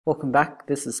Welcome back.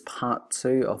 This is part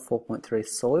 2 of 4.3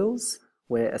 soils.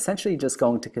 We're essentially just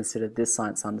going to consider this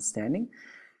science understanding.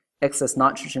 Excess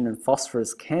nitrogen and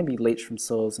phosphorus can be leached from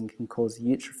soils and can cause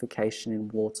eutrophication in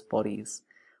water bodies.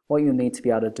 What you'll need to be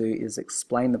able to do is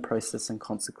explain the process and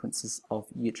consequences of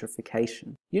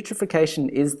eutrophication. Eutrophication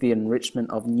is the enrichment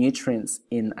of nutrients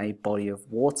in a body of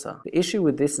water. The issue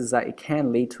with this is that it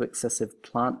can lead to excessive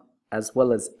plant as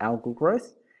well as algal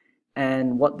growth.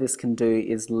 And what this can do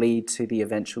is lead to the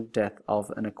eventual death of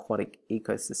an aquatic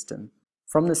ecosystem.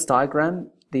 From this diagram,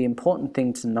 the important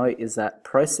thing to note is that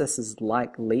processes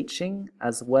like leaching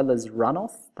as well as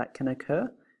runoff that can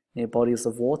occur near bodies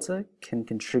of water can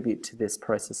contribute to this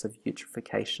process of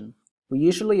eutrophication. We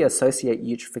usually associate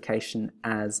eutrophication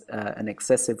as an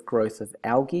excessive growth of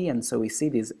algae, and so we see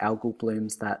these algal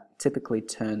blooms that typically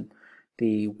turn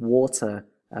the water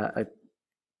a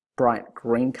bright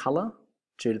green color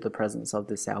due to the presence of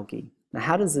this algae. Now,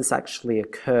 how does this actually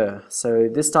occur? So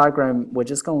this diagram, we're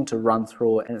just going to run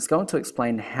through it, and it's going to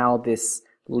explain how this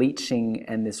leaching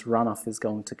and this runoff is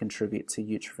going to contribute to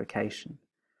eutrophication.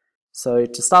 So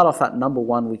to start off at number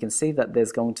 1, we can see that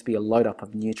there's going to be a load up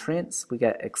of nutrients. We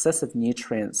get excessive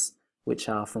nutrients, which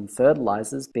are from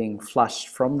fertilizers being flushed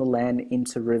from the land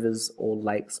into rivers or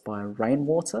lakes by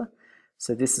rainwater.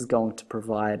 So this is going to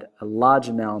provide a large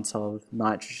amount of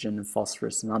nitrogen and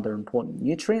phosphorus and other important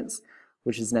nutrients,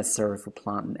 which is necessary for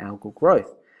plant and algal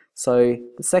growth. So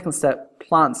the second step,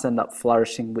 plants end up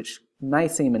flourishing, which may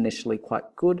seem initially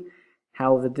quite good.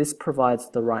 However, this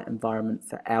provides the right environment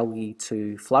for algae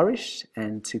to flourish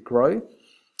and to grow.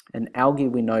 And algae,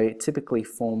 we know, typically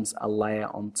forms a layer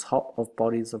on top of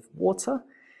bodies of water,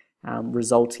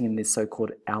 resulting in these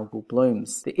so-called algal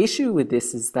blooms. The issue with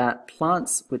this is that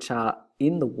plants which are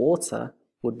in the water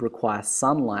would require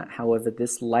sunlight. However,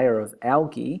 this layer of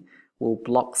algae will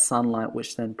block sunlight,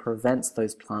 which then prevents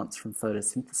those plants from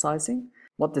photosynthesizing.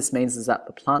 What this means is that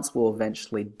the plants will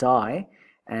eventually die,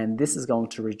 and this is going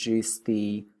to reduce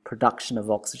the production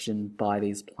of oxygen by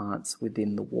these plants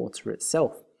within the water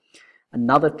itself.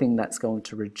 Another thing that's going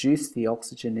to reduce the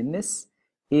oxygen in this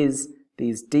is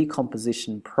these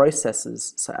decomposition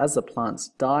processes. So as the plants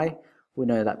die, we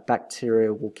know that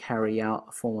bacteria will carry out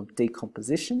a form of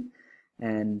decomposition,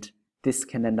 and this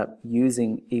can end up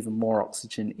using even more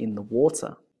oxygen in the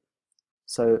water.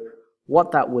 So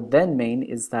what that would then mean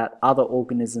is that other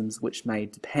organisms which may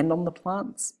depend on the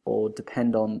plants or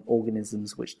depend on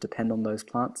organisms which depend on those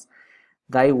plants,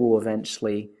 they will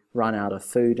eventually run out of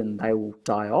food and they will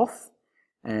die off.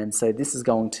 And so this is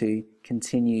going to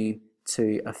continue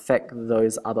to affect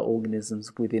those other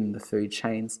organisms within the food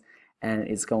chains, and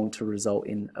it's going to result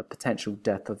in a potential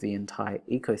death of the entire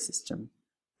ecosystem.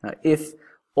 Now, if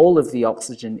all of the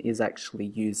oxygen is actually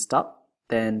used up,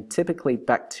 then typically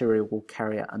bacteria will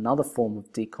carry out another form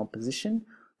of decomposition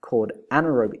called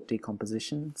anaerobic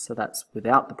decomposition, so that's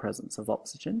without the presence of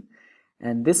oxygen,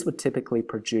 and this would typically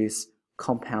produce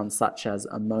compounds such as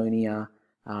ammonia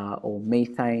or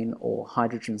methane or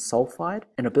hydrogen sulfide,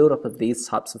 and a buildup of these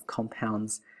types of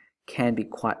compounds can be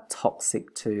quite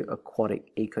toxic to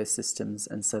aquatic ecosystems,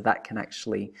 and so that can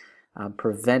actually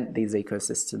prevent these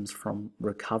ecosystems from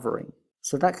recovering.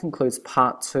 So that concludes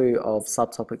part 2 of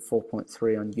subtopic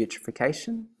 4.3 on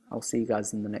eutrophication. I'll see you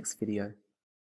guys in the next video.